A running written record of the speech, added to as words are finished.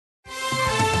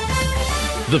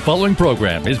The following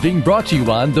program is being brought to you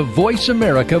on the Voice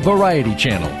America Variety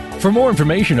Channel. For more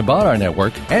information about our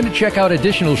network and to check out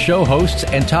additional show hosts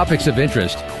and topics of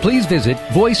interest, please visit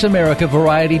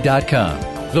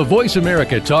voiceamericavariety.com. The Voice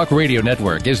America Talk Radio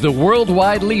Network is the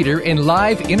worldwide leader in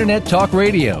live Internet talk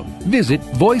radio. Visit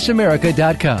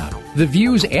voiceamerica.com. The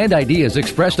views and ideas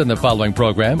expressed on the following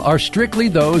program are strictly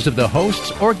those of the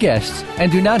hosts or guests and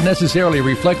do not necessarily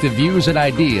reflect the views and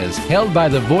ideas held by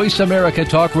the Voice America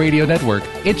Talk Radio Network,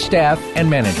 its staff, and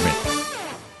management.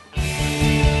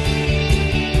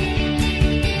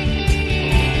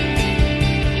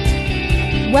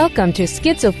 Welcome to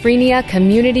Schizophrenia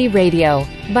Community Radio.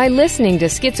 By listening to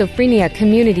Schizophrenia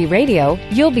Community Radio,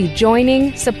 you'll be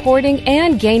joining, supporting,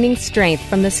 and gaining strength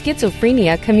from the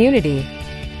schizophrenia community.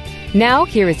 Now,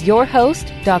 here is your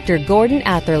host, Dr. Gordon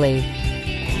Atherley.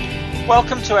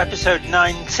 Welcome to episode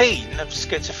 19 of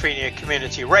Schizophrenia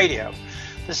Community Radio.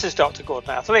 This is Dr.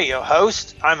 Gordon Atherley, your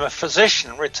host. I'm a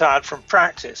physician retired from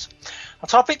practice. Our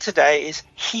topic today is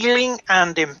healing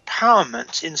and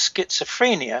empowerment in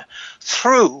schizophrenia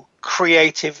through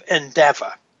creative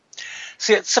endeavor.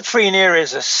 Schizophrenia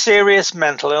is a serious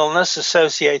mental illness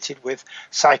associated with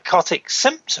psychotic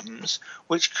symptoms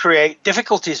which create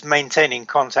difficulties maintaining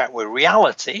contact with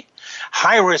reality,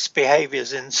 high-risk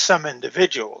behaviors in some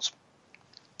individuals.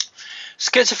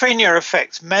 Schizophrenia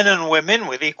affects men and women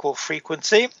with equal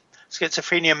frequency.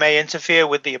 Schizophrenia may interfere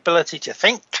with the ability to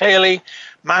think clearly,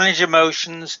 manage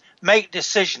emotions, make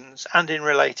decisions, and in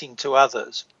relating to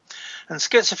others. And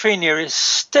schizophrenia is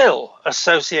still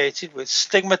associated with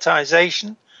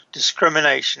stigmatization,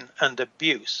 discrimination, and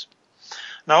abuse.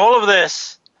 Now, all of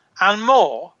this and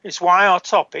more is why our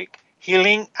topic,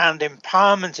 healing and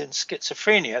empowerment in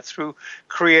schizophrenia through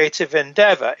creative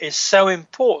endeavor, is so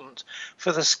important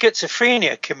for the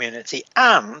schizophrenia community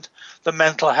and the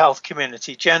mental health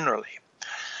community generally.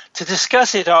 To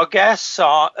discuss it, our guests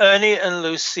are Ernie and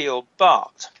Lucille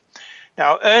Bart.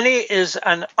 Now, Ernie is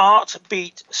an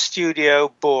Artbeat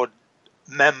Studio board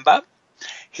member.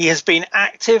 He has been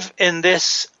active in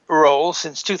this role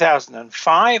since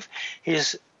 2005.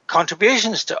 His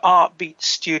contributions to Artbeat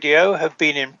Studio have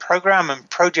been in program and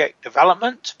project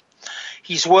development.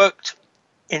 He's worked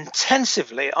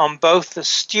intensively on both the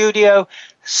Studio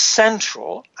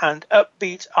Central and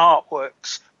Upbeat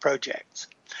Artworks projects.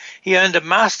 He earned a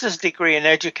master's degree in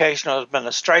educational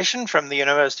administration from the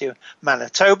University of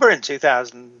Manitoba in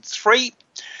 2003,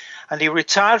 and he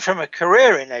retired from a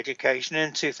career in education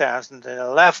in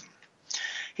 2011.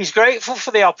 He's grateful for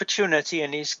the opportunity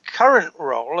in his current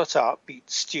role at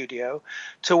Artbeat Studio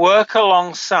to work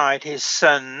alongside his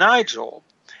son Nigel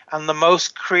and the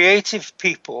most creative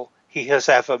people he has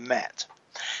ever met.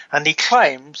 And he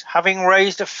claims having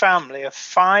raised a family of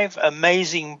 5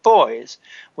 amazing boys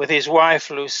with his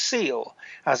wife Lucille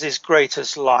as his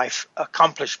greatest life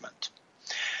accomplishment.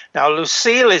 Now,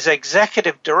 Lucille is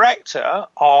executive director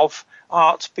of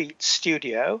Artbeat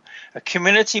Studio, a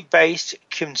community-based,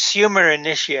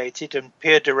 consumer-initiated and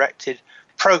peer-directed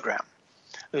program.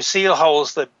 Lucille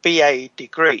holds the BA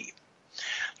degree.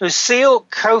 Lucille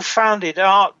co-founded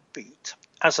Artbeat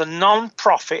as a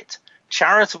non-profit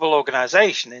charitable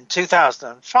organization in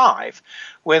 2005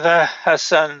 with her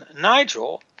son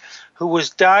Nigel, who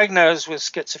was diagnosed with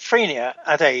schizophrenia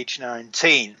at age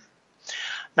 19.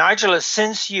 Nigel has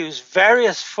since used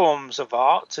various forms of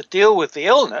art to deal with the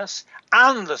illness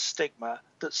and the stigma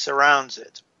that surrounds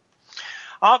it.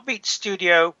 Artbeat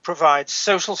Studio provides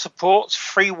social supports,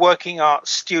 free working art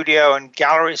studio and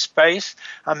gallery space,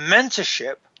 and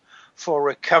mentorship for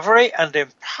recovery and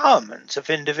empowerment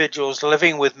of individuals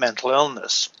living with mental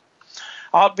illness.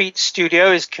 Artbeat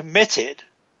Studio is committed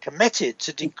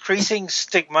to decreasing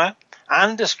stigma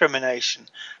and discrimination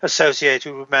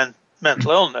associated with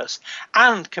mental illness,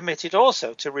 and committed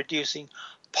also to reducing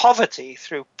poverty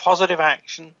through positive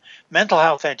action, mental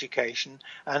health education,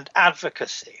 and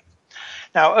advocacy.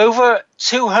 Now, over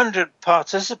 200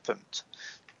 participants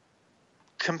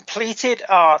completed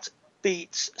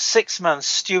Artbeat's 6-month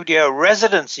studio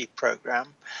residency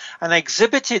program and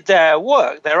exhibited their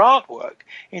artwork,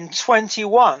 in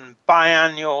 21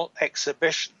 biannual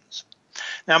exhibitions.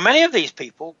 Now, many of these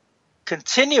people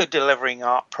continue delivering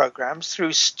art programs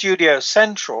through Studio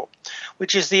Central,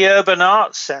 which is the Urban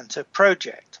Arts Center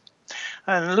project.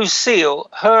 And Lucille,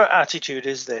 her attitude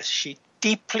is this: she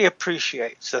deeply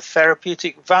appreciates the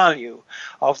therapeutic value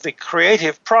of the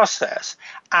creative process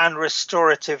and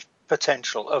restorative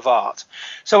potential of art.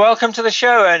 So welcome to the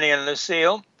show, Ernie and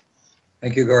Lucille.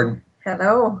 Thank you, Gordon.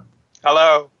 Hello.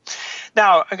 Hello.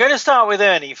 Now, I'm going to start with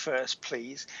Ernie first,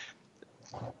 please.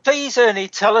 Please, Ernie,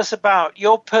 tell us about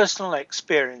your personal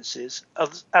experiences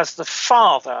as the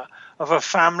father of a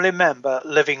family member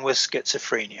living with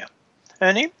schizophrenia.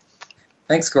 Ernie?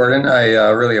 Thanks, Gordon. I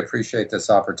really appreciate this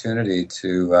opportunity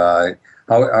to,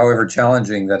 however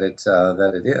challenging that it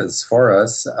is for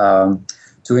us,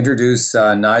 to introduce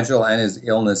Nigel and his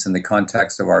illness in the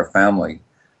context of our family.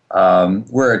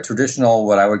 We're a traditional,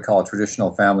 what I would call a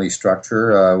traditional family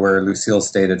structure, where Lucille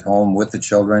stayed at home with the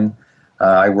children.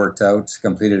 I worked out,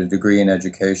 completed a degree in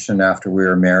education after we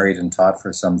were married and taught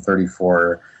for some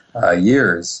 34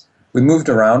 years. We moved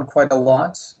around quite a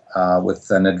lot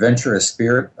with an adventurous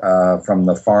spirit from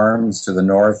the farms to the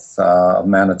north of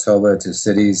Manitoba to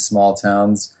cities, small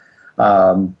towns,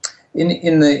 in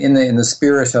the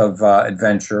spirit of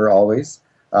adventure always.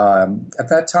 At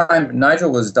that time,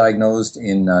 Nigel was diagnosed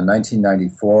in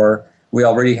 1994. We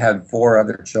already had 4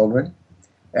 other children,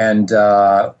 and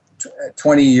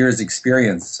 20 years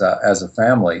experience as a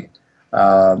family.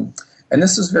 And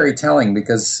this was very telling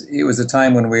because it was a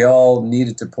time when we all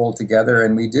needed to pull together,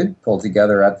 and we did pull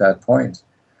together at that point.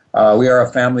 We are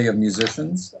a family of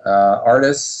musicians,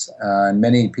 artists, and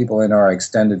many people in our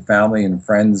extended family and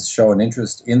friends show an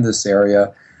interest in this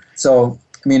area. So,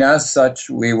 I mean, as such,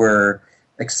 we were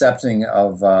accepting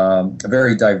of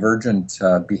very divergent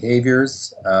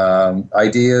behaviors,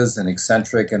 ideas, and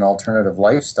eccentric and alternative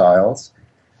lifestyles,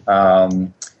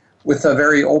 with a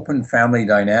very open family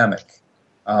dynamic.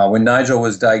 When Nigel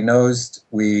was diagnosed,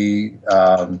 we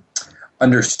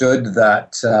understood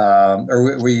that,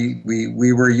 or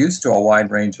we were used to a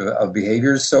wide range of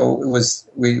behaviors, so it was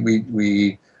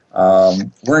we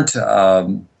weren't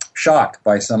shocked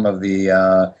by some of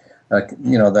the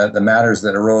the matters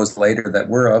that arose later that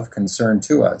were of concern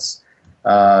to us.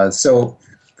 So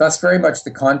that's very much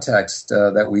the context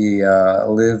that we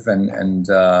live and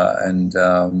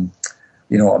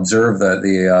observe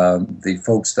the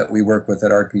folks that we work with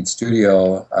at Artbeat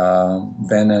Studio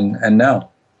then and now.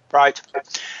 Right.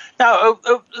 Now,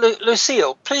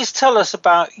 Lucille, please tell us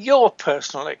about your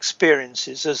personal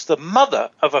experiences as the mother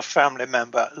of a family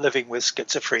member living with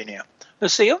schizophrenia.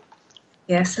 Lucille?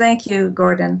 Yes, thank you,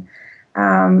 Gordon.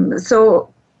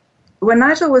 So when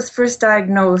Nigel was first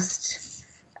diagnosed,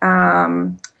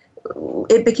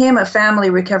 it became a family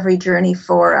recovery journey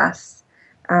for us.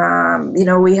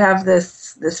 We have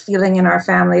this feeling in our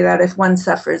family that if one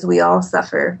suffers, we all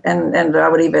suffer. And I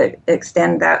would even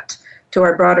extend that to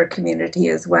our broader community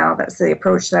as well. That's the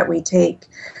approach that we take.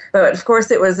 But of course,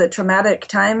 it was a traumatic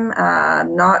time,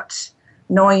 not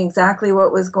knowing exactly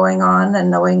what was going on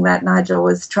and knowing that Nigel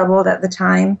was troubled at the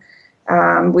time.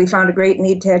 We found a great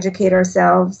need to educate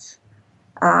ourselves,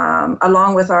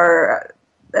 along with our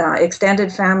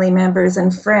extended family members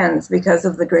and friends, because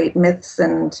of the great myths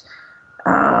and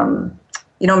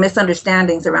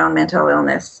misunderstandings around mental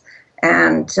illness,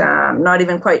 and not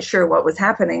even quite sure what was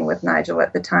happening with Nigel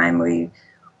at the time. We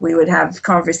would have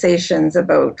conversations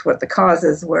about what the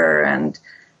causes were, and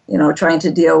trying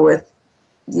to deal with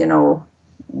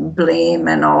blame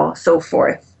and all so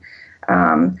forth.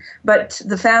 But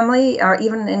the family,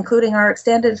 even including our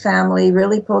extended family,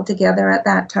 really pulled together at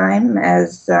that time,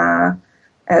 as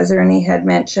Ernie had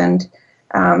mentioned,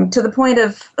 to the point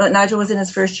of Nigel was in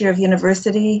his first year of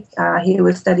university. He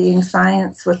was studying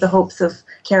science with the hopes of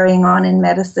carrying on in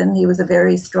medicine. He was a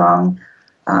very strong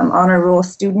honor roll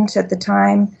student at the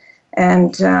time.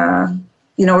 And,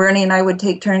 Ernie and I would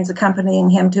take turns accompanying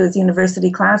him to his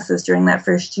university classes during that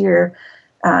first year,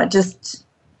 just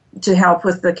to help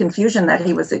with the confusion that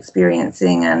he was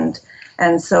experiencing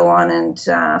and so on.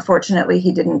 And fortunately,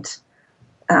 he didn't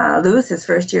lose his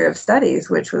first year of studies,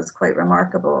 which was quite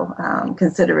remarkable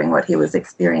considering what he was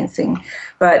experiencing.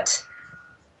 But,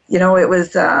 it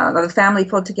was the family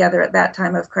pulled together at that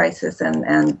time of crisis,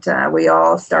 and we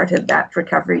all started that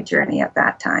recovery journey at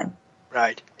that time.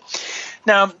 Right.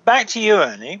 Now, back to you,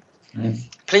 Ernie.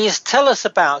 Please tell us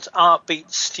about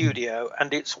Artbeat Studio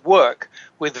and its work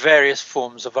with various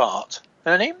forms of art.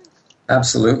 Ernie?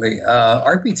 Absolutely.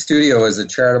 Artbeat Studio is a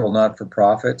charitable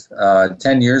not-for-profit.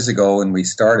 10 years ago when we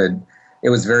started, it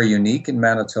was very unique in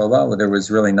Manitoba. There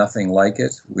was really nothing like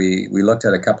it. We looked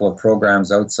at a couple of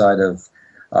programs outside of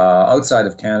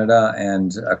Canada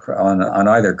and on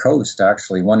either coast,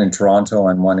 actually, one in Toronto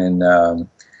and one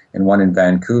in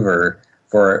Vancouver.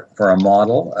 For a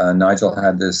model, Nigel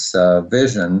had this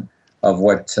vision of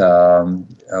what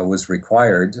was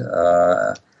required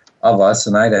of us,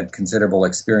 and I'd had considerable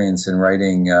experience in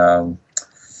writing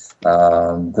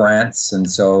grants, and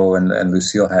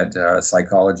Lucille had a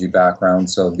psychology background.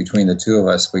 So between the two of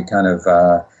us, we kind of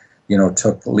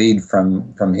took the lead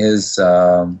from his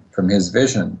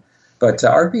vision. But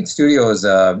Artbeat Studio is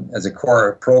a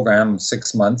core program,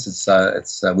 6 months.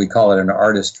 It's we call it an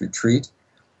artist retreat,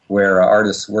 where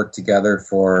artists work together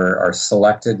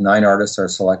nine artists are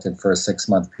selected for a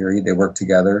 6-month period. They work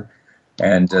together,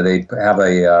 and they have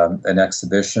an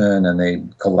exhibition, and they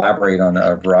collaborate on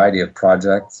a variety of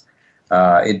projects.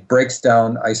 It breaks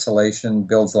down isolation,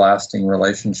 builds lasting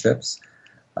relationships.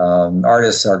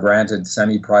 Artists are granted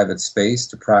semi-private space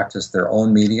to practice their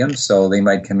own medium, so they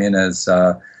might come in as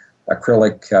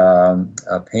acrylic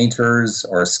painters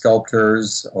or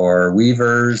sculptors or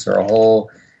weavers or a whole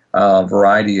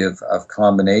variety of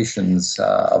combinations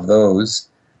of those.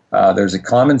 There's a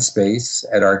common space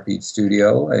at Artbeat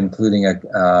Studio, including a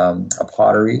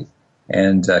pottery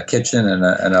and a kitchen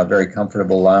and a very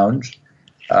comfortable lounge.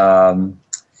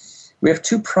 We have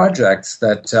 2 projects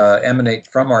that emanate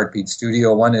from Artbeat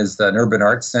Studio. One is an urban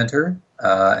arts center,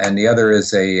 and the other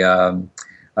is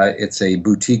it's a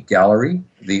boutique gallery.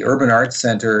 The urban arts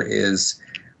center is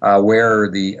where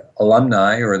the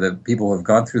alumni or the people who have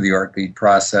gone through the Artbeat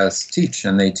process teach,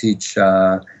 and they teach,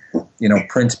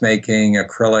 printmaking,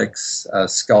 acrylics,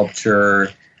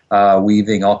 sculpture,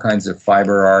 weaving, all kinds of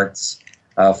fiber arts,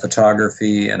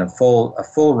 photography, and a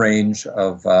full range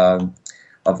of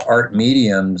art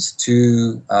mediums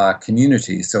to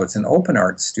community. So it's an open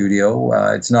art studio.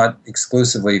 It's not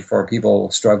exclusively for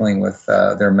people struggling with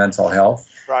their mental health.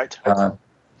 Right.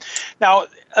 Now,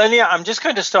 earlier, I'm just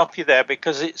going to stop you there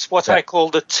because it's what I call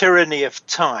the tyranny of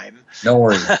time. No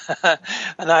worries.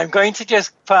 And I'm going to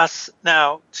just pass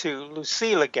now to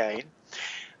Lucille again.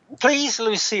 Please,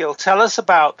 Lucille, tell us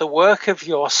about the work of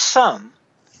your son,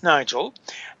 Nigel,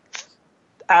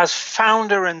 as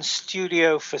founder and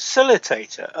studio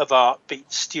facilitator of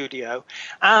Artbeat Studio,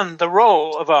 and the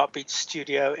role of Artbeat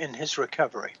Studio in his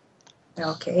recovery.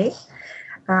 Okay.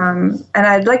 And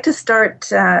I'd like to start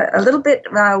a little bit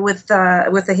with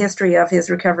the history of his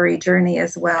recovery journey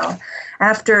as well.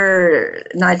 After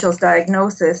Nigel's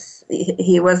diagnosis,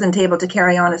 he wasn't able to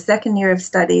carry on a second year of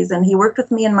studies, and he worked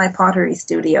with me in my pottery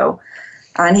studio.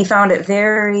 And he found it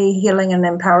very healing and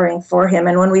empowering for him.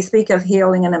 And when we speak of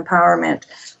healing and empowerment,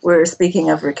 we're speaking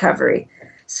of recovery.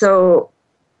 So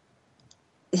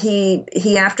he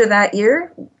after that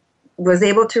year, was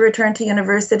able to return to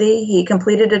university. He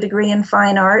completed a degree in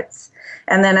fine arts,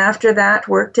 and then after that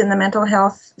worked in the mental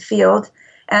health field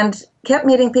and kept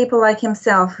meeting people like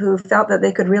himself who felt that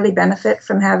they could really benefit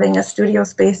from having a studio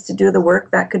space to do the work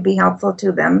that could be helpful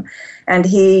to them. And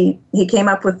he came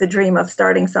up with the dream of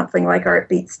starting something like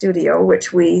Artbeat Studio,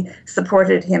 which we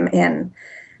supported him in.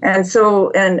 And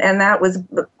so, and that was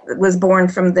born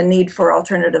from the need for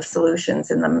alternative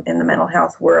solutions in the mental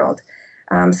health world.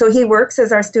 So he works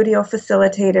as our studio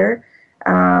facilitator,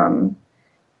 and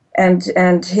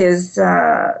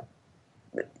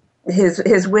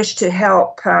his wish to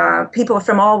help people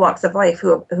from all walks of life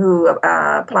who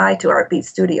apply to Artbeat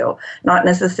Studio, not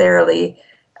necessarily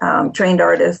trained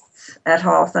artists at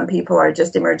all. Some people are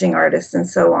just emerging artists and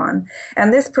so on.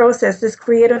 And this process, this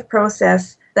creative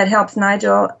process that helps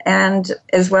Nigel and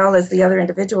as well as the other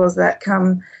individuals that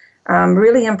come,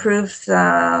 really improves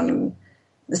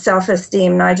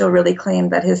self-esteem. Nigel really claimed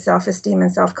that his self-esteem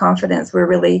and self-confidence were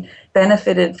really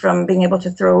benefited from being able to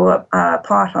throw a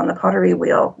pot on the pottery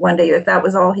wheel one day. If that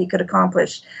was all he could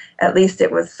accomplish, at least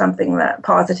it was something that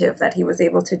positive that he was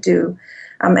able to do.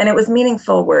 And it was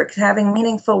meaningful work. Having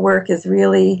meaningful work is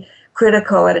really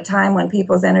critical at a time when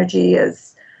people's energy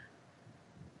is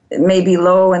maybe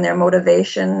low and their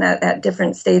motivation at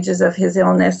different stages of his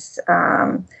illness.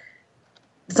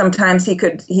 Sometimes he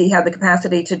had the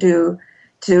capacity to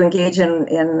engage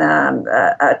in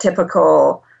a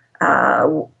typical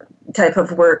type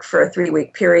of work for a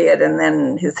 3-week period, and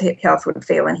then his health would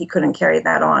fail and he couldn't carry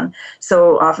that on.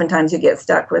 So oftentimes you get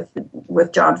stuck with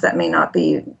jobs that may not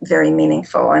be very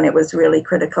meaningful, and it was really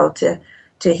critical to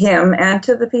him and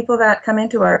to the people that come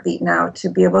into Artbeat now to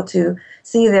be able to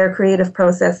see their creative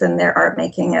process and their art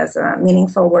making as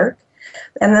meaningful work.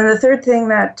 And then the third thing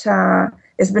that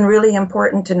has been really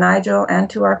important to Nigel and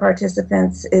to our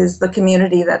participants is the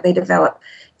community that they develop.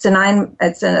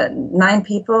 It's a 9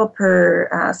 people per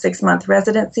 6-month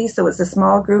residency, so it's a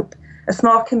small group, a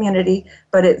small community,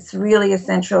 but it's really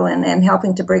essential in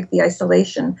helping to break the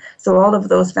isolation. So all of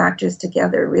those factors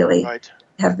together really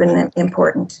have been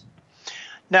important.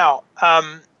 Now,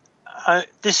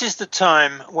 this is the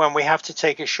time when we have to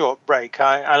take a short break.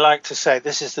 I like to say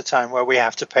this is the time where we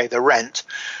have to pay the rent.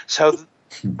 So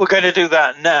we're going to do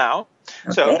that now.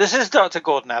 Okay. So this is Dr.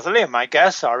 Gordon Atherley and my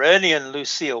guests are Ernie and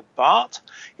Lucille Bart.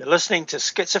 You're listening to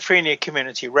Schizophrenia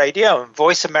Community Radio and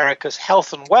Voice America's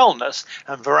Health and Wellness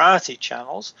and Variety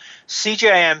channels,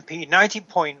 CJMP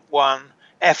 90.1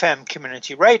 FM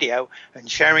Community Radio and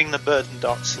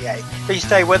sharingtheburden.ca. Please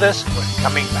stay with us. We're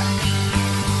coming back.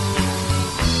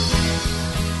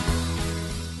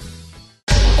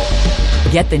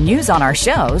 Get the news on our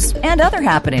shows and other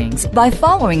happenings by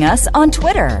following us on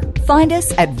Twitter. Find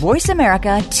us at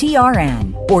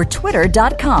VoiceAmericaTRN or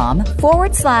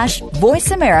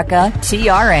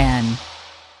twitter.com/VoiceAmericaTRN.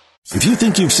 If you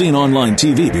think you've seen online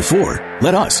TV before,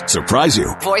 let us surprise you.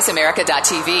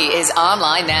 VoiceAmerica.tv is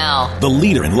online now. The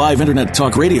leader in live Internet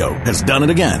talk radio has done it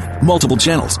again. Multiple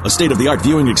channels, a state-of-the-art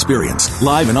viewing experience,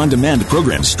 live and on-demand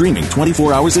programs streaming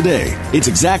 24 hours a day. It's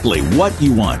exactly what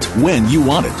you want, when you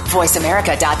want it.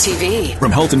 VoiceAmerica.tv.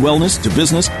 From health and wellness to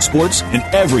business, sports, and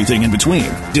everything in between.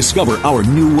 Discover our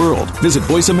new world. Visit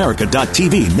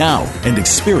VoiceAmerica.tv now and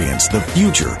experience the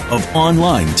future of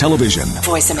online television.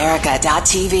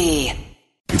 VoiceAmerica.tv.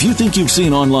 If you think you've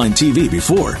seen online TV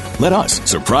before, let us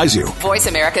surprise you.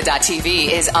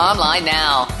 VoiceAmerica.tv is online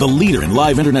now. The leader in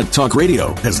live Internet talk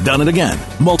radio has done it again.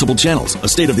 Multiple channels, a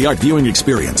state-of-the-art viewing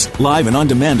experience, live and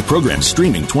on-demand programs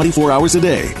streaming 24 hours a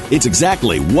day. It's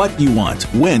exactly what you want,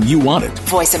 when you want it.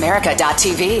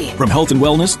 VoiceAmerica.tv. From health and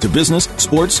wellness to business,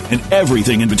 sports, and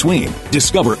everything in between.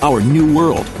 Discover our new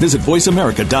world. Visit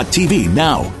VoiceAmerica.tv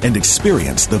now and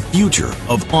experience the future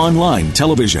of online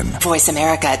television.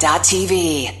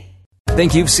 VoiceAmerica.tv.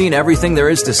 Think you've seen everything there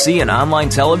is to see in online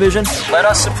television? Let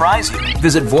us surprise you.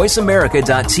 Visit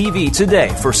VoiceAmerica.tv today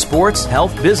for sports,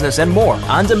 health, business, and more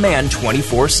on demand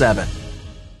 24/7.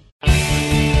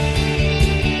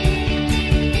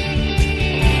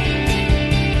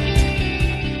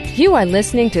 You are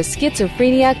listening to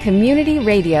Schizophrenia Community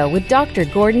Radio with Dr.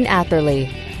 Gordon Atherley.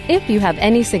 If you have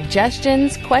any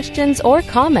suggestions, questions, or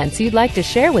comments you'd like to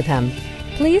share with him,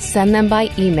 please send them by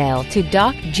email to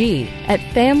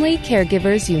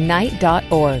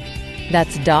docg@familycaregiversunite.org.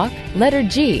 That's doc, letter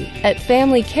G,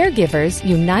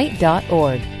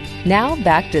 @familycaregiversunite.org. Now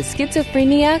back to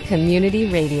Schizophrenia Community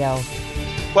Radio.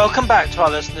 Welcome back to our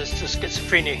listeners to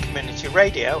Schizophrenia Community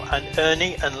Radio and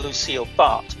Ernie and Lucille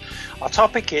Bart. Our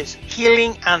topic is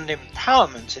healing and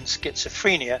empowerment in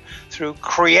schizophrenia through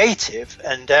creative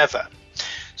endeavor.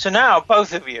 So now,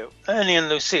 both of you, Ernie and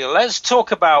Lucille, let's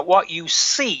talk about what you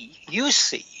see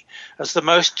as the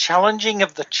most challenging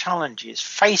of the challenges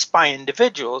faced by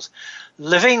individuals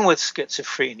living with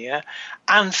schizophrenia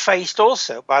and faced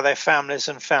also by their families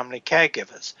and family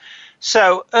caregivers.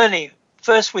 So, Ernie,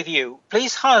 first with you,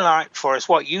 please highlight for us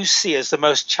what you see as the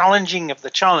most challenging of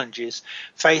the challenges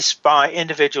faced by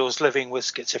individuals living with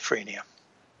schizophrenia.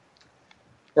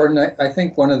 Gordon, I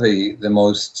think one of the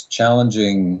most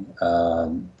challenging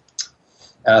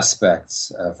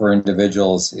aspects for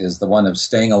individuals is the one of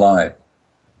staying alive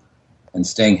and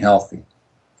staying healthy.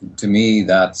 To me,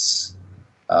 that's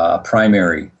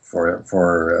primary for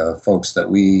folks that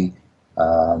we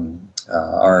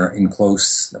are in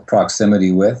close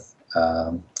proximity with.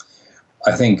 I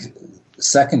think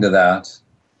second to that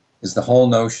is the whole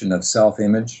notion of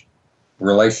self-image,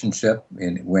 relationship,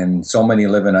 when so many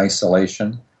live in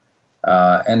isolation,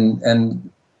 and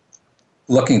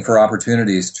looking for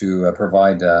opportunities to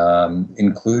provide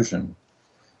inclusion.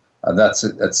 That's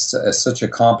such a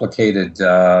complicated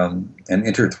and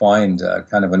intertwined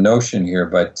kind of a notion here,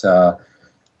 but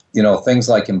things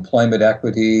like employment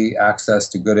equity, access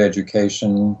to good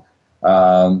education,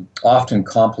 often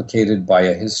complicated by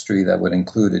a history that would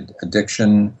include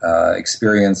addiction,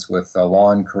 experience with law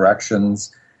and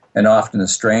corrections, and often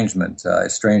estrangement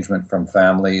from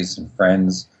families and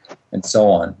friends, and so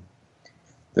on.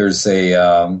 There's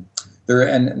and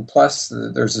plus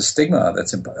there's a stigma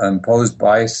that's imposed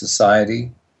by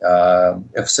society.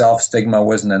 If self-stigma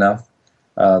wasn't enough,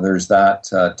 there's that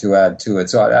to add to it.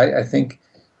 So I think,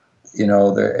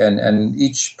 and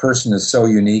each person is so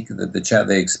unique that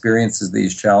they experiences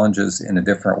these challenges in a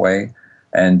different way,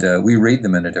 and we read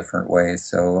them in a different way.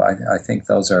 So I think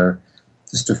those are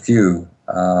just a few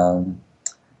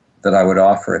that I would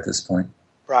offer at this point.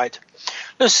 Right.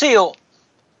 Lucille,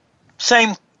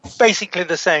 basically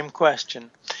the same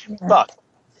question, but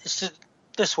it's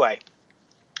this way.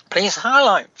 Please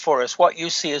highlight for us what you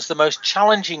see as the most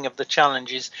challenging of the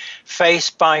challenges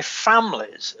faced by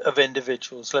families of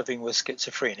individuals living with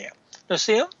schizophrenia.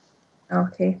 Lucille?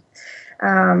 Okay.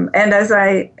 And as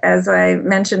I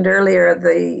mentioned earlier,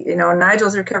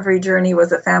 Nigel's recovery journey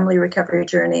was a family recovery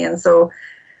journey, and so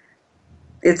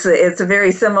it's a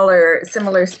very similar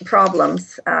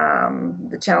problems.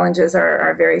 The challenges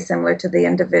are very similar to the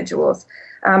individuals,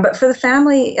 but for the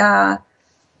family,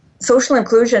 social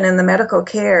inclusion in the medical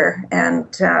care and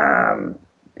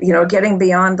getting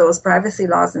beyond those privacy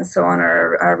laws and so on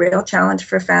are a real challenge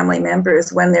for family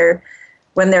members when their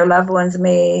loved ones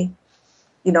may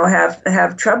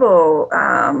have trouble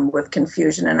with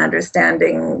confusion and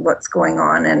understanding what's going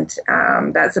on,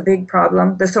 and that's a big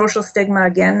problem. The social stigma,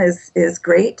 again, is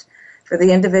great for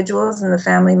the individuals and the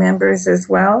family members as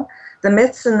well. The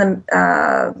myths and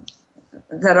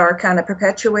that are kind of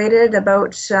perpetuated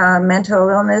about mental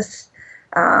illness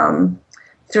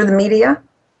through the media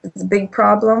is a big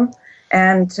problem,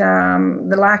 and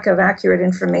the lack of accurate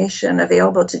information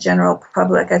available to general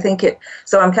public. I think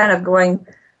so I'm kind of going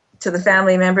to the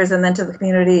family members and then to the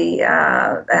community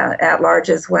at large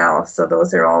as well. So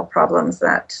those are all problems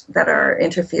that are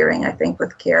interfering, I think,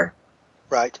 with care.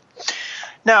 Right.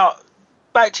 Now,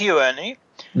 back to you, Ernie.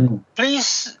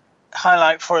 Please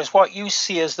highlight for us what you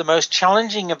see as the most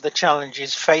challenging of the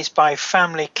challenges faced by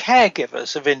family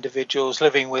caregivers of individuals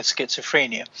living with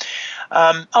schizophrenia.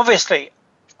 Obviously,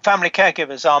 family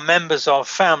caregivers are members of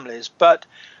families, but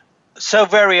so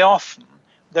very often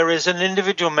there is an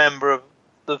individual member of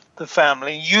the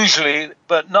family, usually,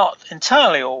 but not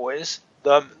entirely always,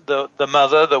 the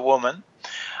mother, the woman,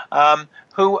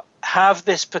 who have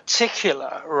this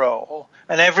particular role,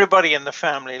 and everybody in the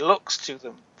family looks to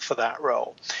them for that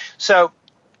role. So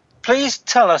please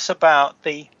tell us about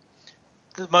the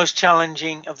most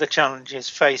challenging of the challenges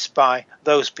faced by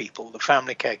those people, the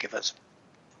family caregivers.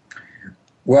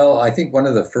 Well, I think one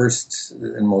of the first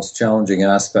and most challenging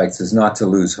aspects is not to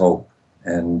lose hope.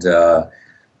 And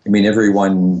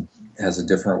everyone has a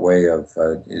different way of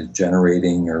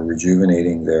generating or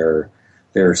rejuvenating their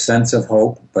sense of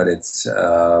hope, but it's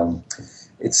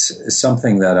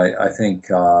something that I think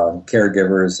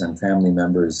caregivers and family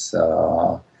members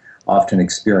often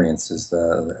experience as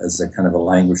a kind of a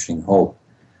languishing hope.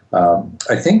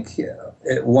 I think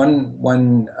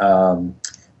one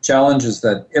challenge is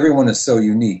that everyone is so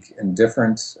unique and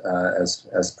different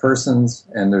as persons,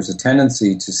 and there's a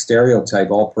tendency to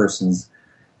stereotype all persons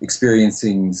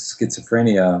experiencing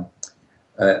schizophrenia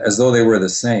as though they were the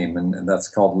same, and that's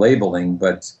called labeling,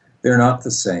 but they're not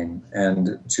the same.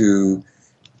 And to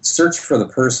search for the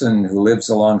person who lives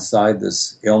alongside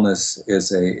this illness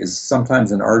is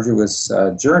sometimes an arduous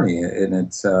journey, and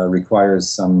it requires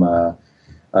some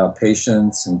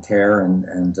patience and care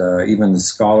and even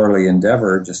scholarly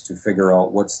endeavor just to figure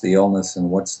out what's the illness and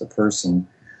what's the person.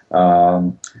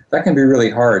 That can be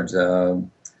really hard.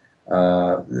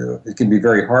 It can be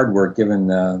very hard work, given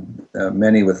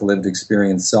many with lived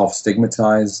experience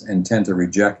self-stigmatize and tend to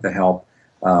reject the help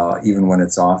even when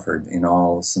it's offered in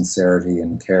all sincerity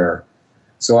and care.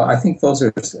 So I think those are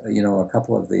a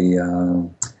couple of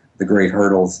the great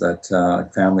hurdles that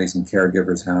families and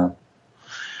caregivers have.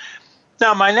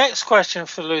 Now, my next question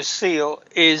for Lucille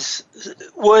is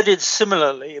worded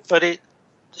similarly, but it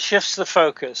shifts the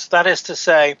focus. That is to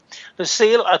say,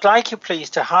 Lucille, I'd like you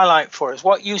please to highlight for us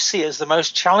what you see as the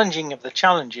most challenging of the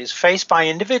challenges faced by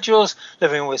individuals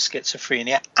living with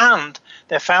schizophrenia and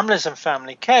their families and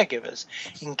family caregivers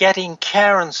in getting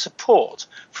care and support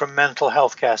from mental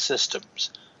health care systems.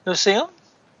 Lucille?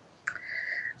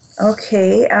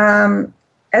 Okay.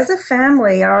 As a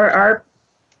family, our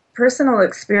personal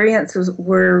experiences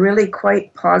were really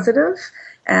quite positive,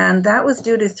 and that was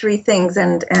due to three things,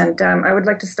 and I would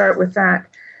like to start with that.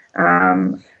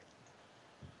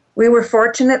 We were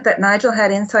fortunate that Nigel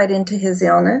had insight into his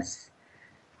illness.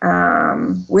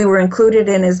 We were included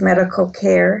in his medical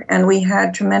care, and we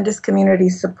had tremendous community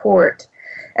support.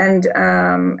 And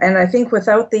I think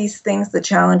without these things, the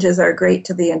challenges are great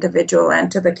to the individual and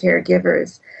to the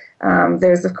caregivers.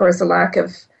 There's, of course, a lack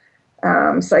of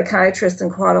psychiatrists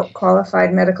and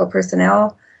qualified medical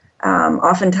personnel.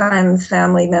 Oftentimes,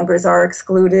 family members are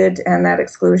excluded, and that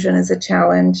exclusion is a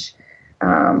challenge.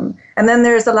 And then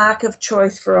there's a lack of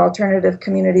choice for alternative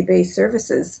community-based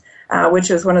services,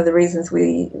 which was one of the reasons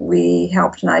we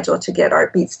helped Nigel to get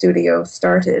Artbeat Studio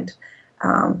started.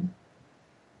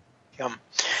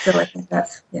 So I think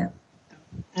that's, yeah.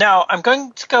 Now, I'm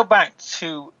going to go back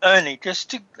to Ernie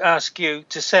just to ask you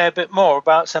to say a bit more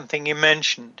about something you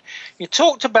mentioned. You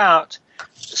talked about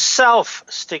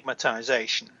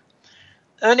self-stigmatization.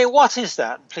 Ernie, what is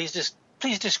that? Please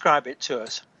describe it to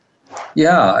us.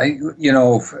 Yeah,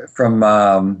 from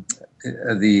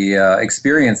the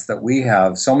experience that we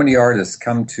have, so many artists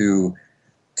come to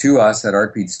us at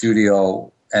Artbeat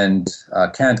Studio and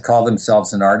can't call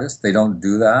themselves an artist. They don't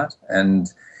do that,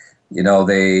 and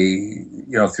they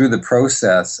through the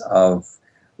process of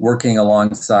working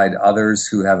alongside others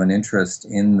who have an interest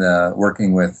in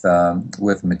working with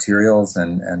materials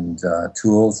and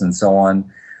tools and so on,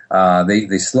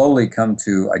 they slowly come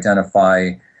to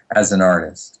identify as an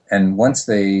artist. And once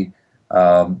they're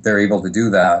able to do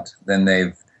that, then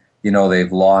they've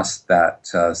they've lost that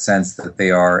sense that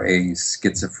they are a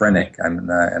schizophrenic.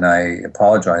 And I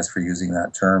apologize for using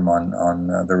that term on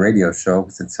the radio show,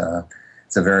 because it's a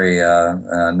very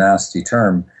nasty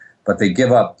term. But they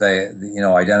give up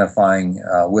identifying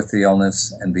with the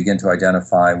illness and begin to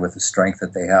identify with the strength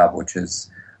that they have, which is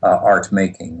art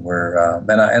making.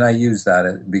 And I use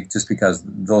that just because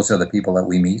those are the people that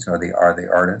we meet, are the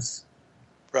artists.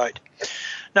 Right.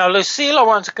 Now, Lucille, I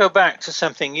want to go back to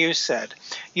something you said.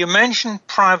 You mentioned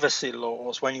privacy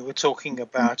laws when you were talking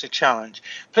about a challenge.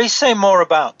 Please say more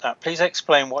about that. Please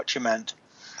explain what you meant.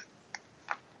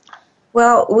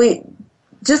 Well, we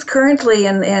just currently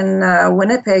in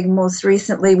Winnipeg, most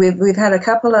recently, we've had a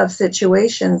couple of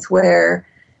situations where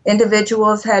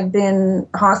individuals had been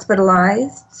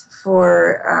hospitalized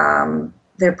for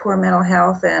their poor mental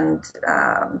health and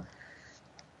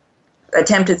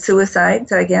attempted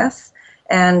suicides, I guess.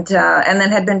 And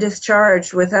then had been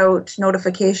discharged without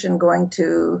notification going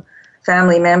to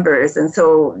family members. And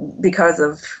so because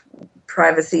of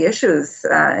privacy issues,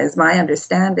 is my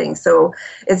understanding. So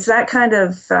it's that kind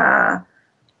of,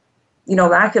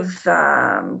 lack of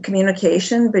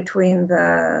communication between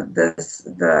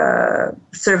the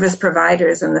service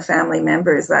providers and the family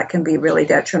members that can be really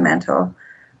detrimental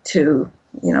to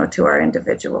our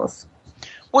individuals.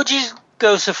 Would you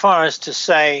go so far as to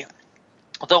say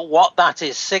that what that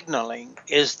is signaling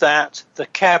is that the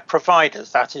care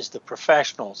providers, that is the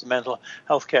professionals, the mental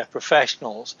health care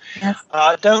professionals, yes,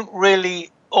 don't really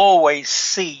always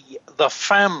see the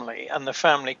family and the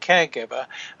family caregiver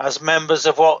as members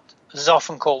of what is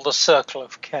often called the circle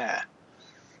of care?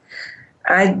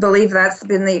 I believe that's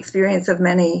been the experience of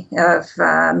many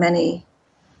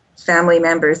family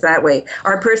members that way.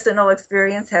 Our personal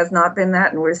experience has not been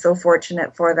that, and we're so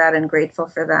fortunate for that and grateful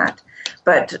for that.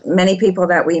 But many people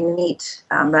that we meet,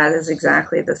 that is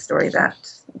exactly the story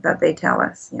that they tell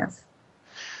us, yes.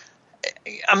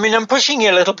 I mean, I'm pushing you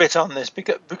a little bit on this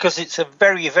because it's a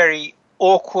very, very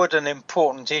awkward and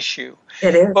important issue.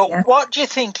 It is, but yes. What do you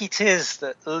think it is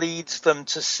that leads them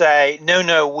to say,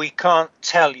 no, we can't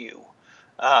tell you?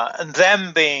 And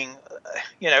them being,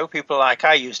 people like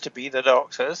I used to be, the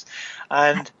doctors,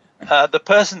 and the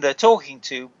person they're talking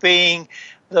to being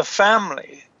the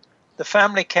family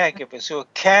caregivers who are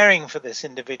caring for this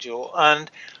individual and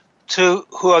who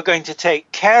are going to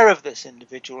take care of this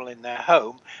individual in their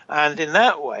home, and in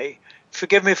that way,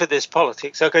 forgive me for this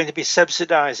politics, are going to be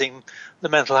subsidizing the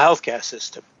mental health care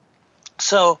system.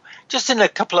 So, just in a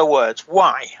couple of words,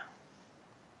 why?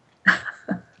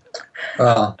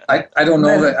 Well, I don't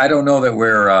know that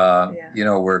we're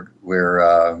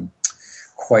we're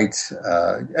quite.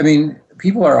 I mean,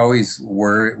 people are always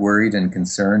worried and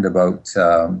concerned about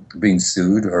being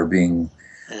sued or being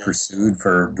pursued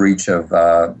for breach of.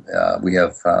 We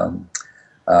have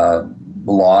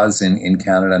laws in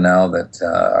Canada now that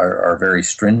are very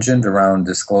stringent around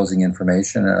disclosing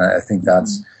information, and I think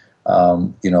that's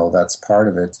that's part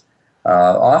of it.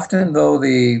 Often, though,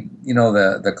 the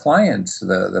client,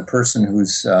 the person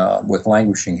who's with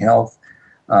languishing health,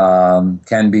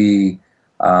 can be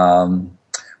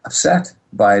upset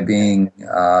by being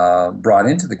brought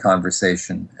into the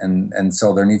conversation, and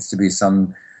so there needs to be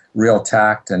some real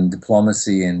tact and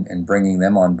diplomacy in bringing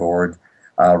them on board,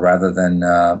 rather than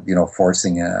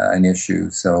forcing an issue.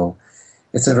 So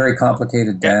it's a very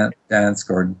complicated dance,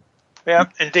 Gordon. Yeah,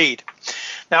 indeed.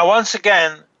 Now, once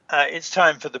again, it's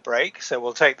time for the break, so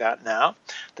we'll take that now.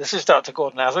 This is Dr.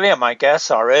 Gordon Atherley, and my guests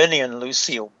are Ernie and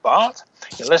Lucille Bart.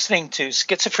 You're listening to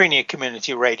Schizophrenia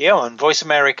Community Radio on Voice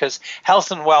America's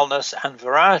Health and Wellness and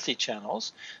Variety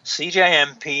channels,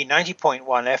 CJMP 90.1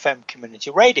 FM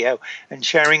Community Radio, and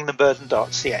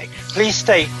sharingtheburden.ca. Please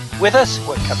stay with us.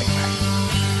 We're coming back.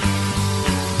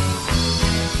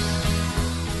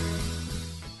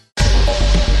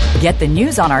 Get the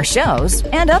news on our shows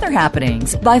and other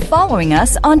happenings by following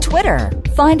us on Twitter.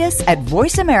 Find us at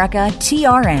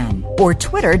VoiceAmericaTRN or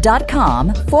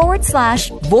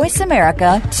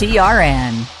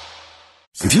twitter.com/VoiceAmericaTRN.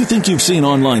 If you think you've seen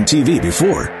online TV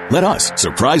before, let us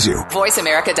surprise you.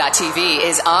 VoiceAmerica.tv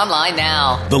is online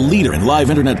now. The leader in live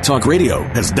Internet talk radio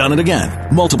has done it again.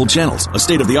 Multiple channels, a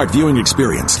state-of-the-art viewing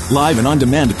experience, live and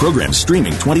on-demand programs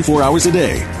streaming 24 hours a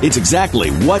day. It's exactly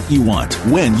what you want,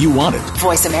 when you want it.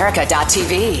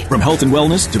 VoiceAmerica.tv. From health and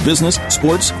wellness to business,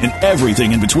 sports, and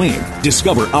everything in between.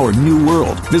 Discover our new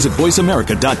world. Visit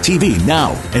VoiceAmerica.tv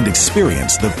now and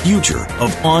experience the future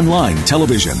of online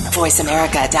television.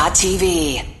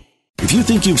 VoiceAmerica.tv. If If you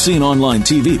think you've seen online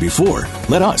TV before,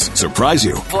 let us surprise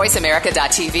you.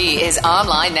 VoiceAmerica.tv is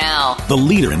online now. The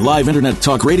leader in live Internet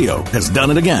talk radio has done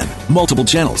it again. Multiple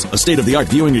channels, a state-of-the-art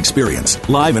viewing experience,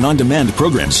 live and on-demand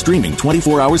programs streaming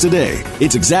 24 hours a day.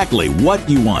 It's exactly what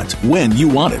you want, when you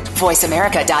want it.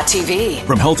 VoiceAmerica.tv.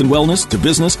 From health and wellness to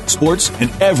business, sports, and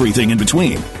everything in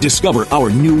between. Discover our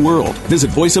new world. Visit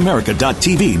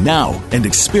VoiceAmerica.tv now and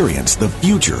experience the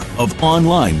future of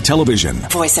online television.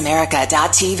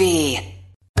 VoiceAmerica.tv.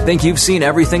 Think you've seen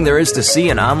everything there is to see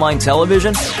in online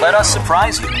television? Let us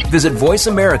surprise you. Visit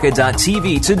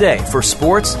VoiceAmerica.tv today for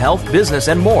sports, health, business,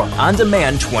 and more on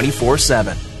demand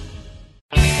 24/7.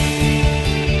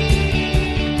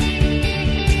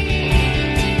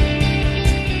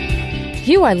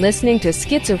 You are listening to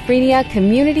Schizophrenia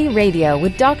Community Radio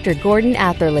with Dr. Gordon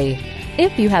Atherley.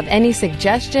 If you have any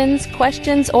suggestions,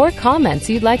 questions, or comments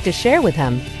you'd like to share with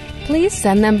him, please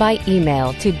send them by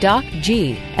email to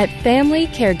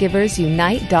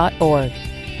docg@familycaregiversunite.org.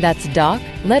 That's doc,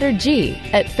 letter G,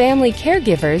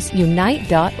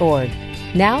 @familycaregiversunite.org.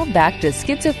 Now back to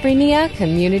Schizophrenia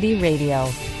Community Radio.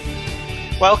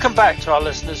 Welcome back to our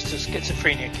listeners to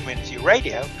Schizophrenia Community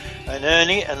Radio and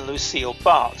Ernie and Lucille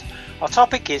Bart. Our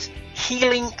topic is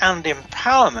healing and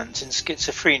empowerment in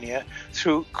schizophrenia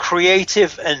through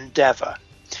creative endeavor.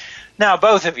 Now,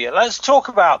 both of you, let's talk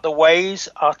about the ways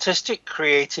artistic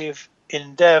creative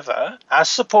endeavor, as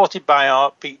supported by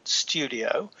Artbeat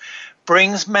Studio,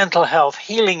 brings mental health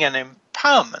healing and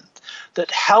empowerment that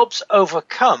helps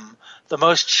overcome the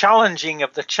most challenging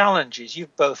of the challenges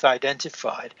you've both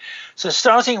identified. So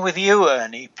starting with you,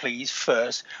 Ernie, please,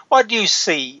 first, what do you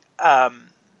see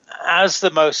as the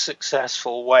most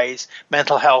successful ways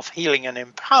mental health healing and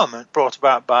empowerment brought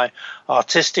about by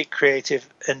artistic creative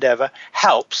endeavor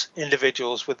helps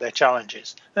individuals with their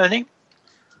challenges? Ernie?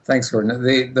 Thanks, Gordon.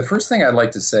 The first thing I'd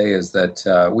like to say is that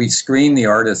we screen the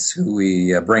artists who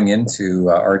we bring into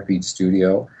Artbeat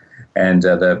Studio, and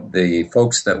the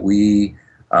folks that we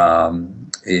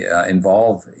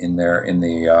involve in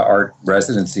the art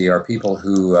residency are people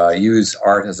who use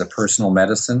art as a personal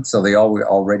medicine. So they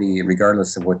already,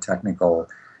 regardless of what technical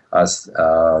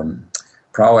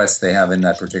prowess they have in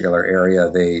that particular area,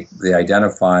 they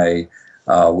identify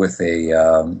with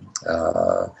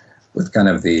kind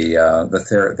of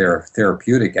their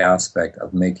therapeutic aspect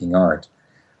of making art,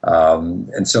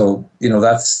 and so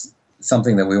that's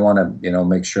something that we want to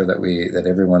make sure that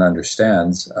everyone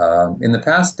understands. In the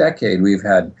past decade, we've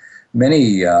had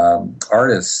many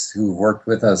artists who've worked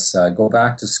with us go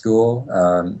back to school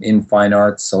in fine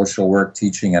arts, social work,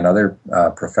 teaching, and other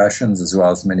professions, as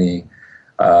well as many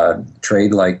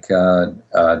trade-like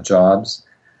jobs.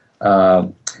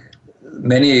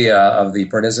 Many of the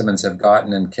participants have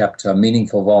gotten and kept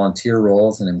meaningful volunteer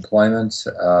roles in employment.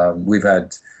 We've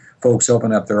had folks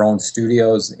open up their own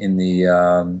studios in the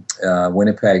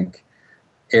Winnipeg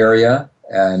area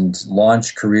and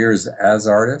launch careers as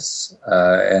artists,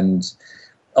 and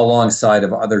alongside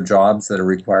of other jobs that are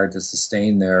required to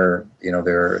sustain their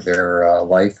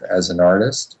life as an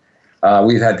artist.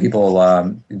 We've had people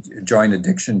join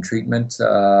addiction treatment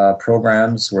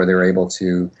programs where they're able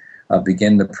to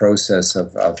begin the process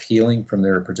of healing from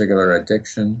their particular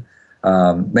addiction.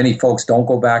 Many folks don't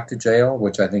go back to jail,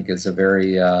 which I think is a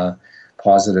very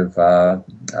positive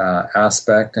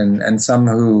aspect, and some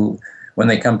who, when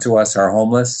they come to us, are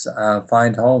homeless,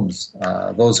 find homes.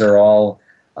 Those are all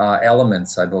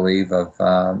elements, I believe, of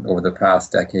over the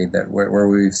past decade where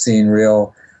we've seen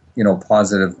real,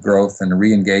 positive growth and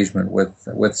re-engagement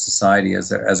with society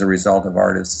as a result of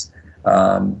artists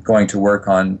going to work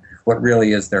on what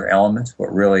really is their element,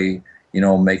 what really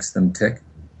makes them tick.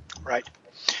 Right.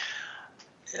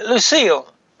 Lucille,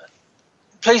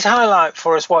 please highlight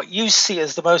for us what you see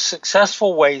as the most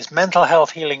successful ways mental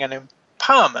health healing and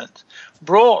empowerment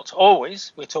brought,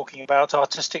 always, we're talking about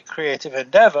artistic creative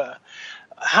endeavor,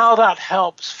 how that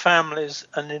helps families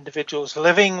and individuals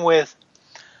living with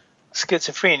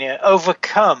schizophrenia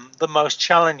overcome the most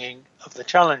challenging of the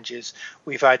challenges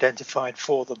we've identified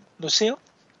for them. Lucille?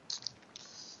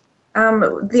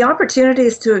 The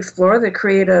opportunities to explore the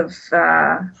creative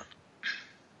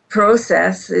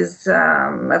process is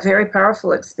a very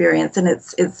powerful experience, and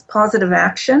it's positive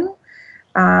action.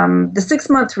 The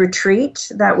 6-month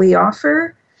retreat that we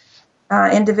offer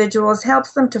individuals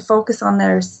helps them to focus on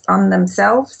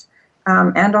themselves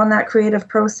and on that creative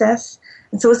process.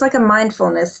 And so it's like a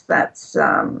mindfulness that's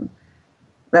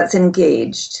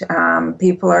engaged.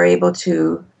 People are able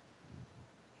to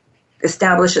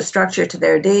establish a structure to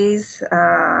their days.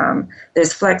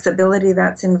 There's flexibility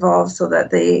that's involved so that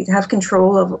they have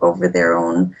control over their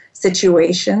own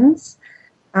situations.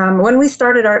 When we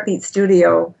started Artbeat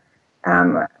Studio,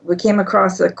 we came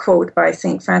across a quote by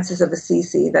St. Francis of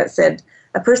Assisi that said,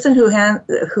 "A person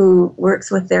who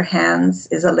works with their hands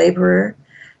is a laborer.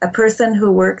 A person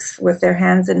who works with their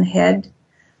hands and head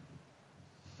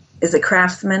is a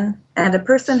craftsman, and a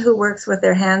person who works with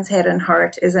their hands, head, and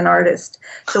heart is an artist."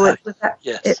 So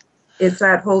it's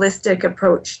that holistic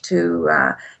approach to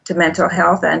mental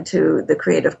health and to the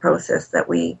creative process that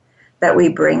we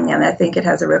bring, and I think it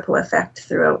has a ripple effect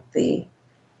throughout the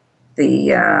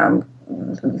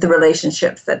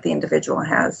relationships that the individual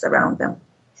has around them.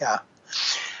 Yeah,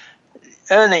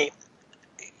 Ernie,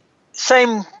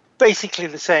 basically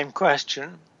the same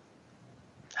question.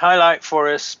 Highlight for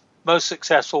us most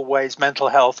successful ways mental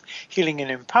health, healing, and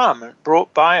empowerment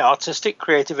brought by artistic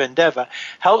creative endeavor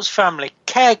helps family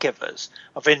caregivers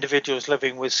of individuals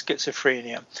living with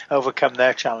schizophrenia overcome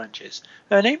their challenges.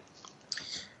 Ernie?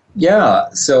 Yeah,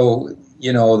 so,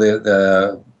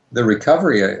 the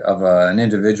recovery of an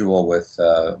individual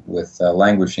with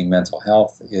languishing mental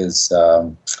health is,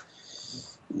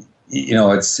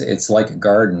 it's like a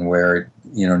garden where it,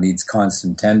 needs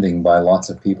constant tending by lots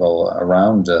of people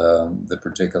around the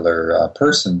particular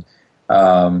person.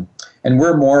 And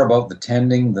we're more about the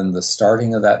tending than the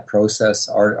starting of that process.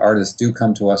 Artists do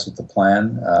come to us with a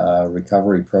plan,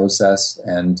 recovery process,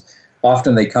 and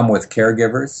often they come with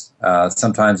caregivers.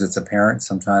 Sometimes it's a parent,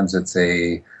 sometimes it's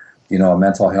a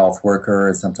mental health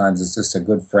worker, sometimes it's just a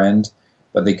good friend.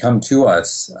 But they come to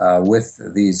us with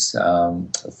these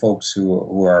folks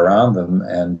who are around them,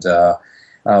 and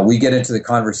we get into the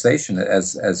conversation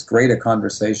as great a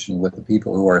conversation with the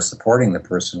people who are supporting the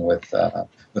person with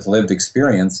lived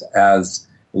experience as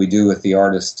we do with the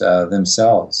artist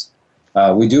themselves.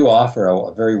 We do offer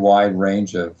a very wide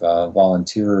range of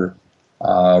volunteer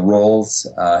roles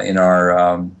in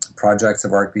our projects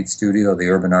of Artbeat Studio, the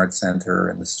Urban Arts Center,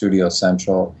 and the Studio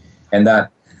Central, and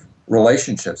that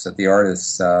relationships that the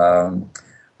artists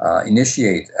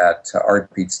initiate at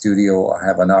Artbeat Studio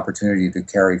have an opportunity to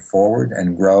carry forward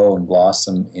and grow and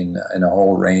blossom in a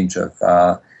whole range of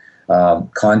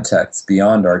contexts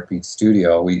beyond Artbeat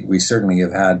Studio. We certainly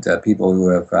have had people who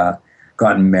have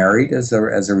gotten married as a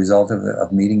result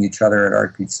of meeting each other at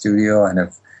Artbeat Studio and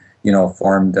have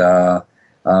formed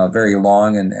very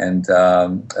long and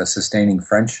sustaining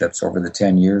friendships over the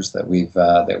 10 years that we've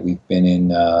been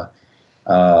in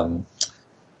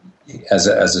as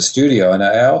a studio. And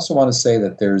I also want to say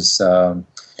that there's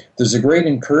a great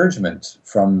encouragement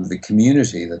from the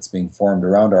community that's being formed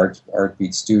around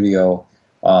Artbeat Studio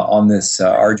on this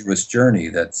arduous journey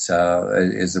that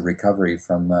is the recovery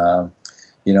from a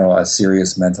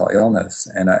serious mental illness.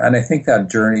 And I think that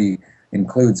journey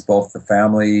includes both the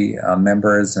family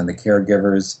members and the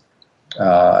caregivers,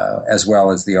 as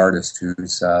well as the artist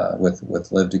who's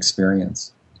with lived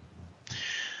experience.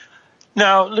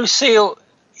 Now, Lucille,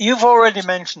 you've already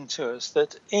mentioned to us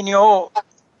that in your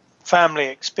family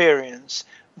experience,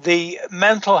 the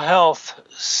mental health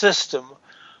system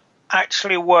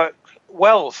actually worked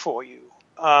well for you.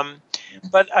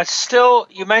 But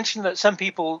you mentioned that some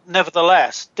people,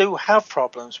 nevertheless, do have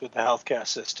problems with the healthcare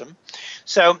system.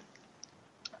 So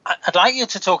I'd like you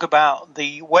to talk about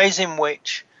the ways in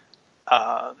which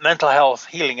mental health,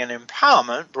 healing, and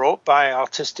empowerment brought by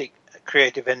artistic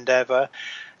creative endeavor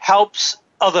helps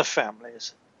other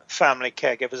families, family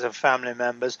caregivers and family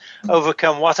members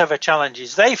overcome whatever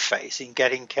challenges they face in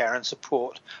getting care and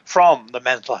support from the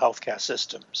mental health care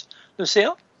systems.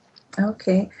 Lucille?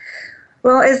 Okay.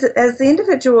 Well, as the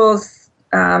individuals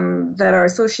that are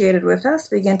associated with us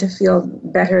begin to feel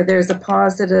better, there's a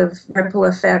positive ripple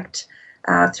effect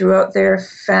throughout their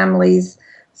families,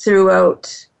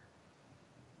 throughout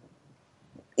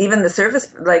even the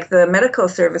service, like the medical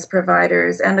service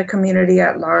providers and the community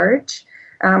at large.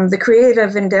 The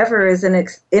creative endeavor is an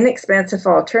inexpensive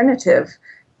alternative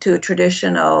to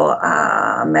traditional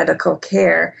medical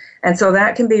care. And so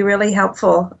that can be really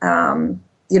helpful,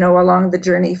 along the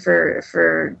journey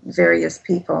for various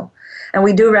people. And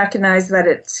we do recognize that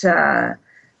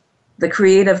the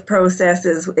creative process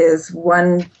is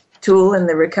one tool in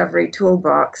the recovery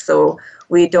toolbox, so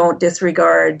we don't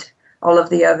disregard all of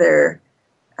the other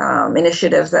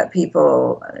initiatives that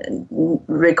people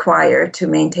require to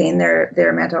maintain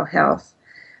their mental health.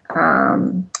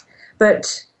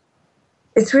 But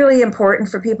it's really important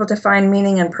for people to find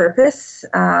meaning and purpose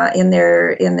in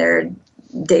their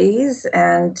days,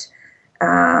 and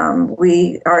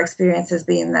our experience has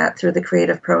been that through the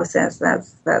creative process,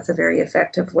 that's a very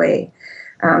effective way.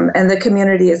 And the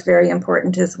community is very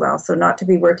important as well, so not to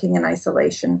be working in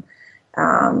isolation.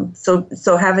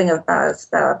 So having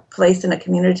a place in a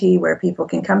community where people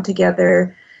can come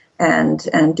together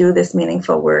and do this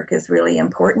meaningful work is really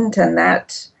important, and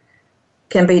that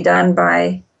can be done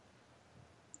by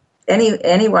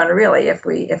anyone really, if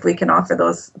we can offer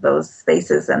those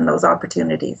spaces and those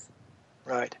opportunities.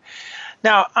 Right.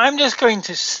 Now, I'm just going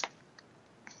to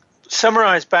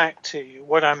summarize back to you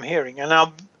what I'm hearing, and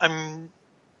I'm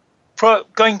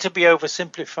going to be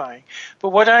oversimplifying, but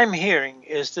what I'm hearing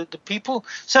is that the people,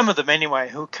 some of them anyway,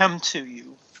 who come to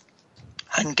you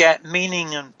and get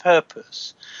meaning and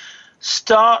purpose,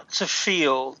 start to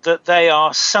feel that they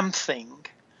are something.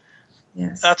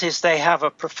 Yes. That is, they have a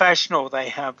profession, or they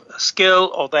have a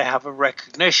skill, or they have a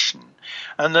recognition,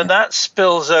 and then that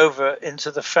spills over into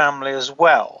the family as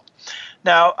well.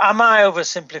 Now, am I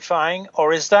oversimplifying,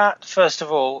 or is that, first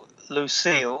of all,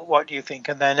 Lucille, what do you think,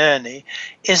 and then Ernie,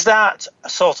 is that a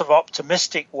sort of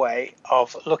optimistic way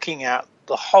of looking at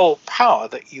the whole power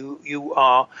that you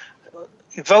are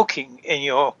evoking in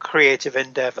your creative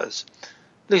endeavors?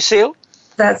 Lucille?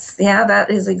 That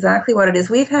is exactly what it is.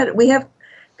 We have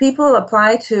people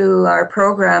apply to our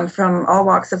program from all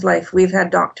walks of life. We've had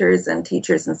doctors and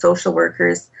teachers and social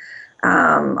workers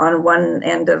on one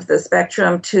end of the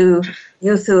spectrum, to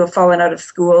youth who have fallen out of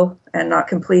school and not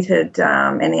completed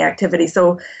any activity.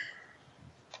 So,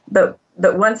 but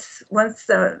once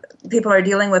people are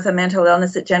dealing with a mental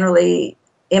illness, it generally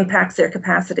impacts their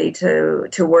capacity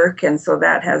to work, and so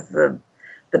that has the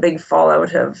big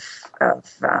fallout of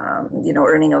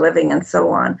earning a living and so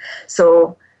on.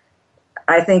 So,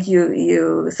 I think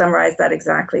you summarized that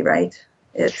exactly right.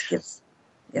 Yes.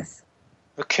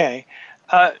 Okay.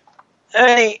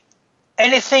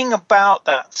 Anything about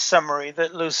that summary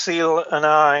that Lucille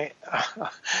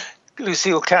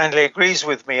kindly agrees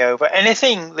with me over?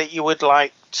 Anything that you would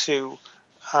like to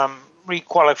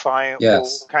requalify or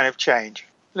kind of change?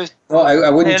 Well, I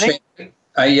wouldn't change.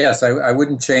 Yes, I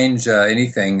wouldn't change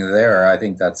anything there. I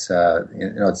think that's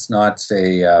it's not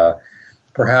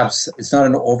perhaps it's not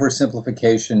an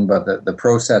oversimplification, but the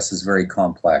process is very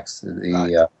complex.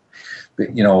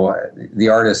 The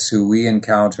artists who we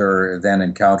encounter then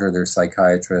encounter their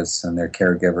psychiatrists and their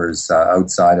caregivers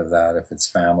outside of that, if it's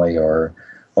family or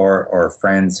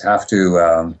friends, have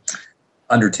to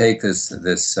undertake this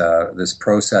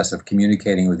process of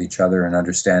communicating with each other and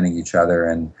understanding each other,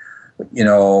 and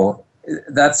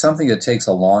that's something that takes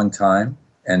a long time.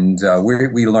 And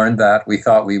we learned that. We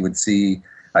thought we would see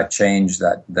a change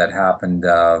that happened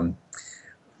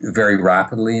very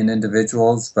rapidly in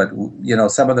individuals, but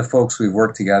some of the folks we've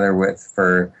worked together with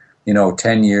for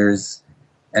 10 years,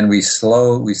 and we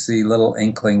see little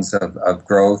inklings of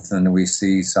growth, and we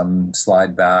see some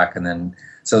slide back, and then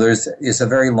so it's a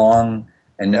very long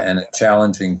and a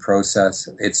challenging process.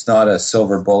 It's not a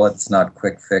silver bullet. It's not a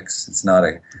quick fix. It's not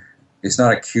a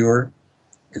cure.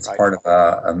 It's part of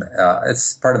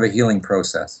a healing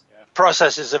process.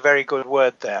 Process is a very good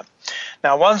word there.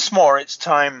 Now, once more, it's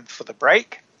time for the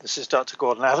break. This is Dr.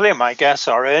 Gordon Atherley, and my guests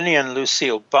are Ernie and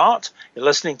Lucille Bart. You're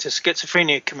listening to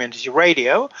Schizophrenia Community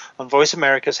Radio on Voice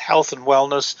America's Health and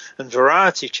Wellness and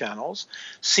Variety channels,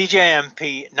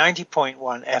 CJMP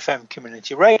 90.1 FM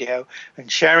Community Radio, and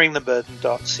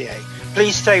sharingtheburden.ca.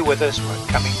 Please stay with us. We're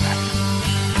coming back.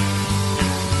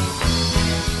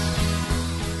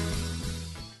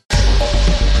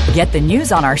 Get the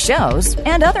news on our shows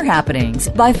and other happenings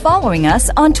by following us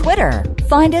on Twitter.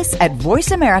 Find us at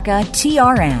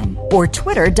VoiceAmericaTRN or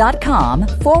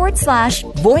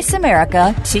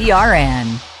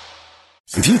twitter.com/VoiceAmericaTRN.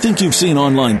 If you think you've seen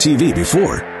online TV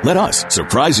before, let us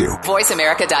surprise you.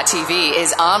 VoiceAmerica.tv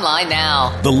is online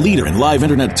now. The leader in live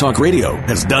Internet talk radio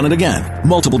has done it again.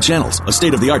 Multiple channels, a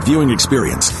state-of-the-art viewing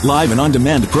experience, live and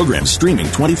on-demand programs streaming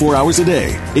 24 hours a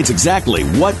day. It's exactly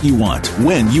what you want,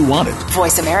 when you want it.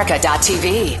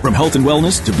 VoiceAmerica.tv. From health and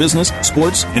wellness to business,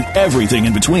 sports, and everything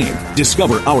in between.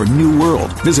 Discover our new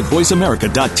world. Visit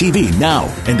VoiceAmerica.tv now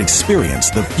and experience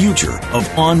the future of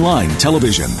online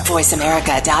television.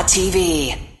 VoiceAmerica.tv.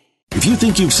 If you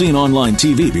think you've seen online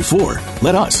TV before,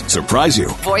 let us surprise you.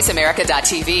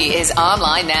 VoiceAmerica.tv is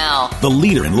online now. The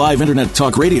leader in live Internet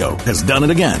talk radio has done it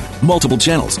again. Multiple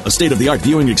channels, a state-of-the-art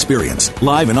viewing experience,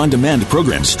 live and on-demand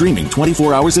programs streaming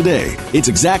 24 hours a day. It's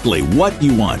exactly what you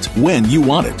want, when you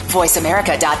want it.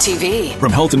 VoiceAmerica.tv.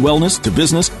 From health and wellness to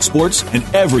business, sports, and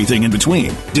everything in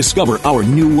between. Discover our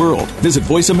new world. Visit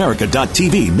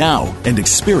VoiceAmerica.tv now and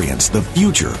experience the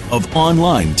future of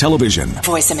online television.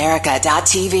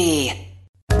 VoiceAmerica.tv.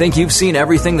 Think you've seen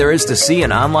everything there is to see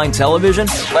in online television?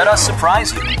 Let us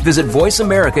surprise you. Visit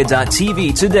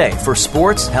VoiceAmerica.tv today for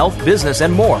sports, health, business,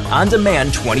 and more on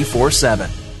demand 24/7.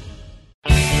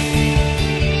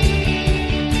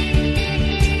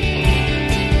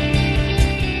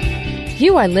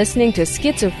 You are listening to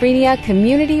Schizophrenia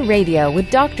Community Radio with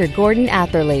Dr. Gordon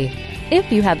Atherley. If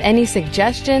you have any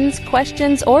suggestions,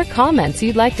 questions, or comments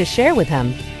you'd like to share with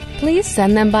him, please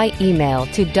send them by email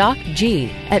to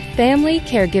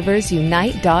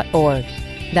docg@familycaregiversunite.org.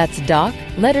 That's doc,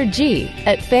 letter G,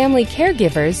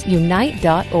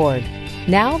 @familycaregiversunite.org.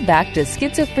 Now back to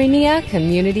Schizophrenia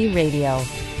Community Radio.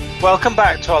 Welcome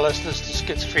back to our listeners to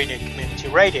Schizophrenia Community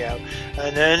Radio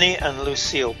and Ernie and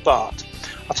Lucille Bart.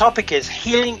 Our topic is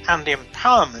healing and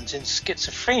empowerment in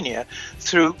schizophrenia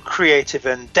through creative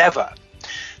endeavor.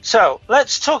 So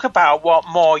let's talk about what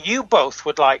more you both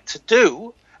would like to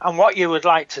do and what you would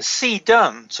like to see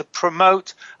done to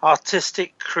promote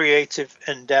artistic creative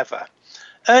endeavor.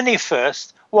 Ernie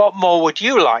first, what more would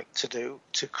you like to do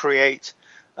to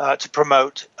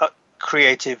promote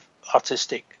creative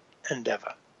artistic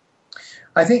endeavor?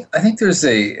 I think there's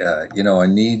a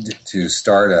need to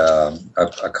start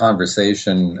a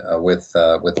conversation with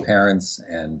parents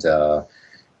and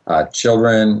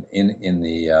children in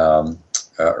the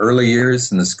early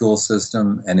years in the school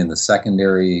system and at the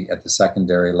secondary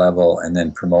level, and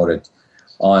then promote it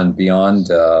on beyond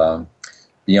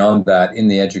that in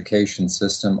the education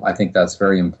system. I think that's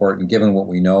very important, given what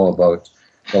we know about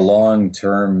the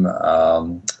long-term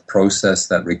process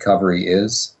that recovery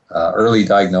is. Early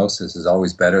diagnosis is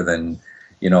always better than,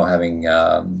 having,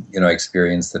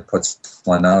 experience that puts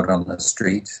one out on the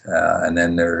street, and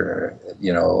then there,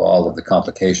 all of the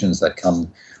complications that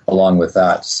come along with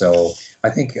that. So I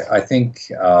think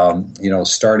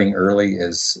starting early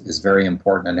is very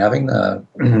important, and having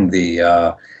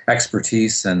the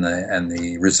expertise and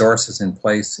the resources in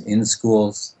place in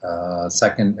schools,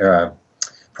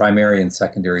 primary and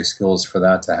secondary schools, for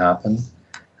that to happen.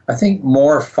 I think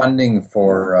more funding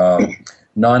for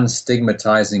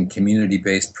non-stigmatizing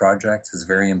community-based projects is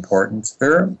very important.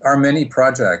 There are many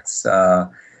projects, that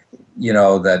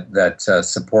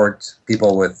support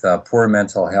people with poor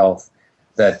mental health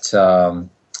that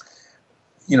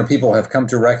people have come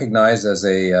to recognize as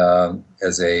a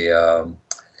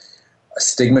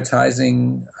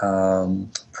stigmatizing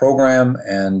program,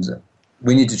 and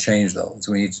we need to change those.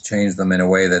 We need to change them in a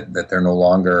way that they're no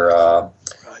longer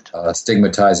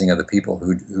stigmatizing of the people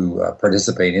who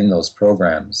participate in those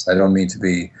programs. I don't mean to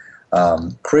be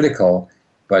critical,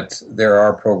 but there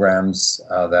are programs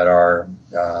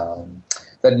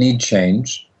that need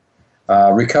change.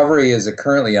 Recovery is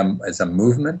currently a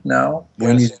movement now. Yes.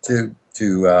 We need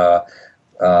to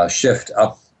shift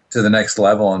up to the next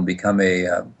level and become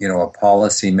a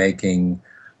policy making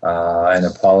and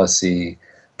a policy,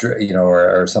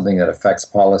 or something that affects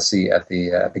policy at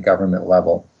the government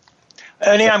level.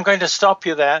 Ernie, I'm going to stop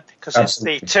you there because it's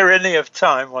the tyranny of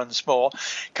time once more,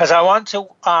 because I want to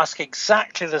ask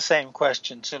exactly the same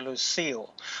question to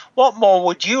Lucille. What more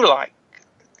would you like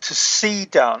to see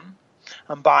done,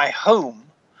 and by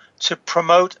whom, to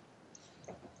promote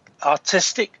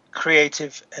artistic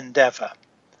creative endeavor?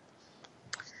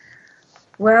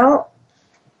 Well,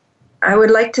 I would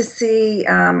like to see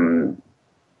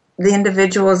the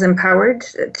individuals empowered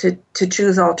to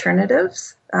choose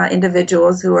alternatives.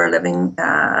 Individuals who are living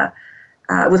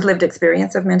with lived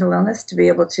experience of mental illness to be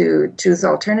able to choose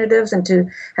alternatives and to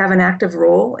have an active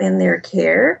role in their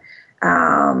care,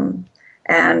 and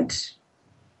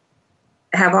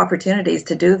have opportunities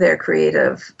to do their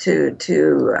creative, to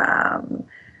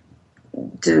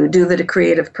do the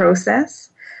creative process.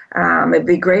 It'd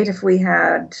be great if we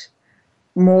had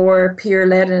more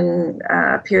peer-led and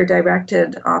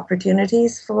peer-directed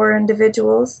opportunities for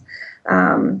individuals.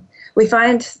 We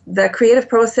find the creative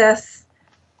process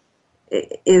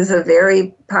is a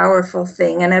very powerful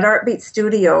thing. And at Artbeat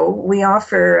Studio, we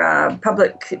offer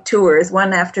public tours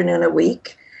one afternoon a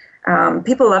week.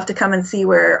 People love to come and see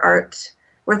where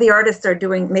the artists are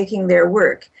making their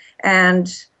work.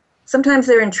 And sometimes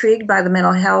they're intrigued by the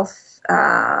mental health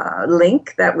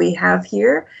link that we have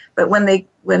here. But when the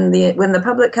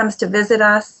public comes to visit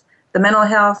us, the mental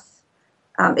health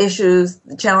issues,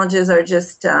 the challenges are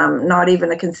just not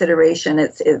even a consideration.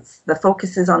 It's the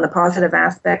focus is on the positive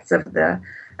aspects of the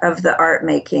art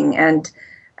making, and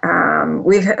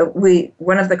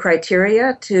one of the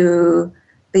criteria to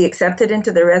be accepted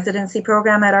into the residency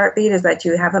program at Artbeat is that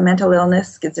you have a mental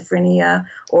illness, schizophrenia,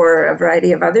 or a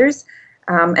variety of others,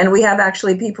 and we have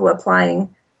actually people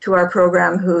applying to our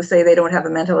program who say they don't have a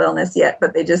mental illness yet,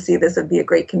 but they just see this would be a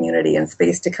great community and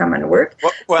space to come and work.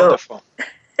 Wonderful.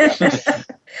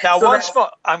 Now, once more,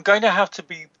 I'm going to have to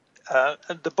be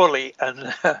the bully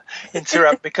and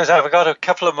interrupt because I've got a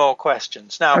couple of more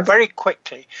questions. Now, okay. Very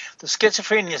quickly, the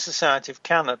Schizophrenia Society of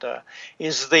Canada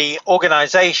is the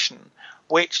organization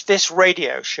which this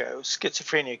radio show,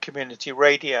 Schizophrenia Community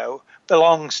Radio,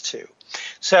 belongs to.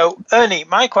 So, Ernie,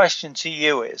 my question to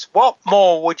you is, what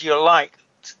more would you like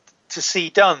to see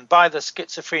done by the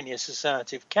Schizophrenia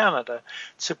Society of Canada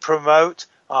to promote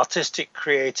artistic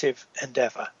creative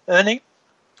endeavor? Ernie?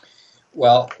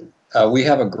 Well, we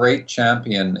have a great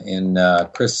champion in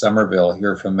Chris Somerville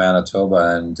here from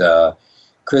Manitoba, and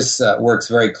Chris works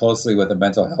very closely with the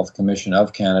Mental Health Commission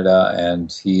of Canada,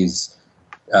 and he's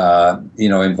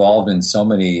involved in so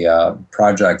many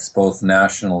projects, both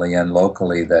nationally and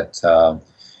locally, that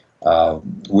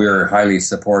we're highly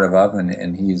supportive of,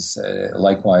 and he's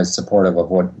likewise supportive of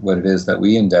what it is that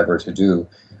we endeavor to do.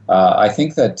 I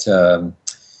think that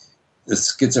the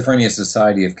Schizophrenia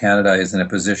Society of Canada is in a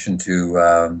position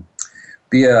to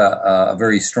be a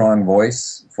very strong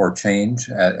voice for change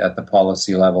at the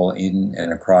policy level in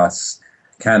and across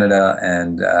Canada,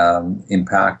 and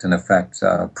impact and affect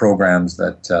programs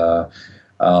that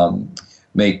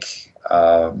make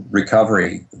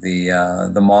recovery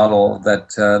the model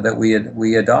that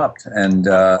we adopt, and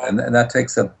that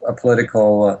takes a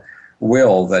political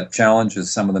will that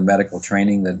challenges some of the medical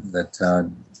training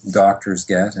that doctors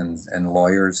get, and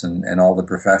lawyers and all the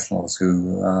professionals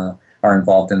who are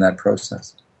involved in that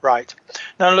process. Right.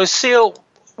 Now, Lucille,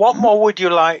 what more would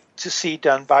you like to see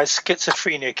done by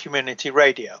Schizophrenia Community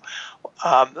Radio?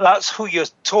 That's who you're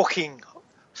talking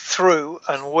through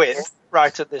and with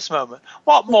right at this moment.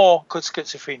 What more could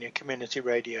Schizophrenia Community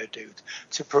Radio do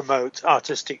to promote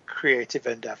artistic creative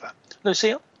endeavor?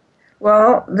 Lucille?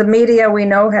 Well, the media, we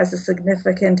know, has a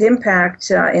significant impact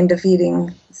in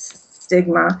defeating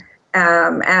stigma,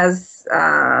 as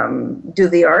do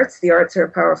the arts. The arts are a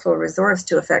powerful resource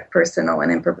to affect personal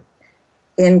and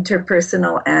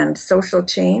interpersonal and social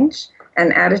change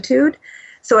and attitude.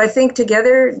 So I think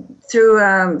together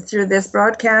through this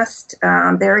broadcast,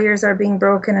 barriers are being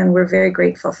broken, and we're very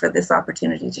grateful for this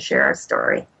opportunity to share our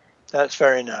story. That's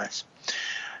very nice.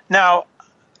 Now,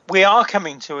 we are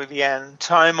coming to the end.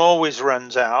 Time always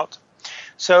runs out.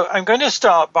 So I'm going to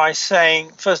start by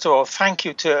saying, first of all, thank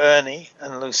you to Ernie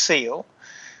and Lucille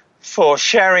for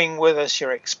sharing with us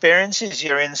your experiences,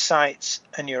 your insights,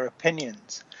 and your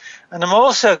opinions. And I'm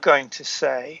also going to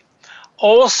say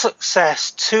all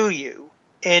success to you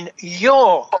in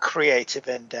your creative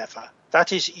endeavor.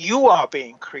 That is, you are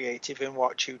being creative in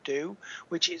what you do,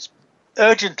 which is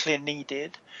urgently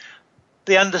needed.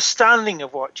 The understanding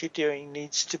of what you're doing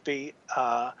needs to be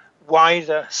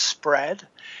wider spread,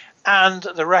 and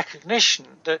the recognition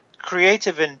that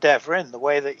creative endeavor, in the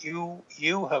way that you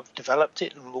have developed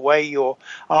it and the way your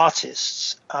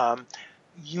artists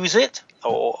use it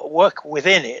or work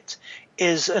within it,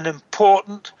 is an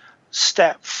important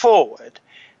step forward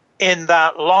in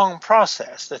that long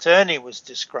process that Ernie was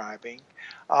describing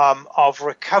of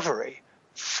recovery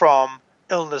from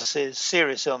illnesses,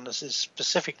 serious illnesses,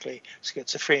 specifically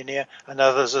schizophrenia and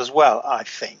others as well, I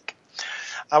think.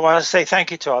 I want to say thank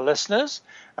you to our listeners,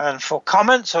 and for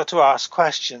comments or to ask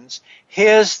questions,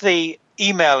 here's the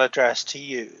email address to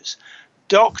use: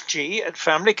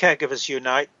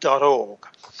 docg@familycaregiversunite.org.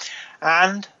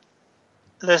 And,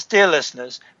 dear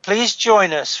listeners, please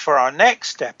join us for our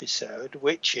next episode,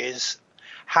 which is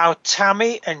how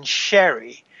Tammy and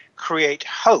Sherry create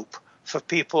hope for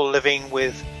people living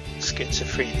with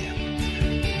schizophrenia.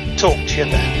 Talk to you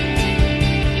then.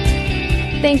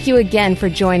 Thank you again for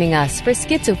joining us for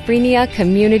Schizophrenia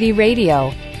Community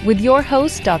Radio with your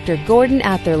host, Dr. Gordon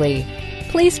Atherley.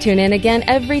 Please tune in again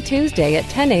every Tuesday at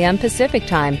 10 a.m. Pacific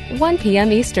Time, 1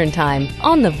 p.m. Eastern Time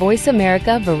on the Voice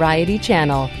America Variety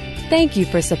Channel. Thank you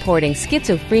for supporting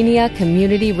Schizophrenia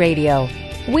Community Radio.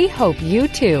 We hope you,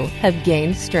 too, have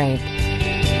gained strength.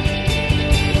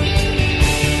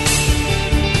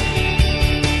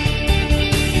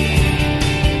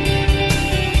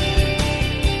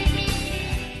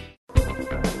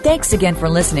 Thanks again for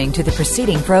listening to the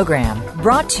preceding program,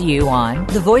 brought to you on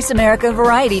the Voice America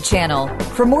Variety Channel.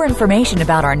 For more information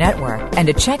about our network and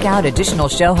to check out additional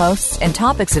show hosts and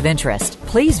topics of interest,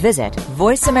 please visit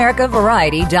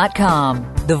voiceamericavariety.com.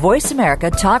 The Voice America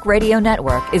Talk Radio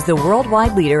Network is the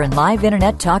worldwide leader in live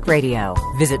Internet talk radio.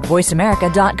 Visit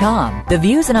voiceamerica.com. The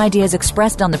views and ideas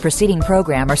expressed on the preceding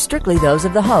program are strictly those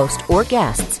of the host or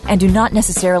guests and do not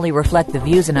necessarily reflect the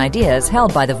views and ideas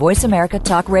held by the Voice America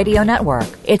Talk Radio Network,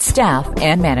 its staff,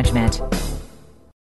 and management.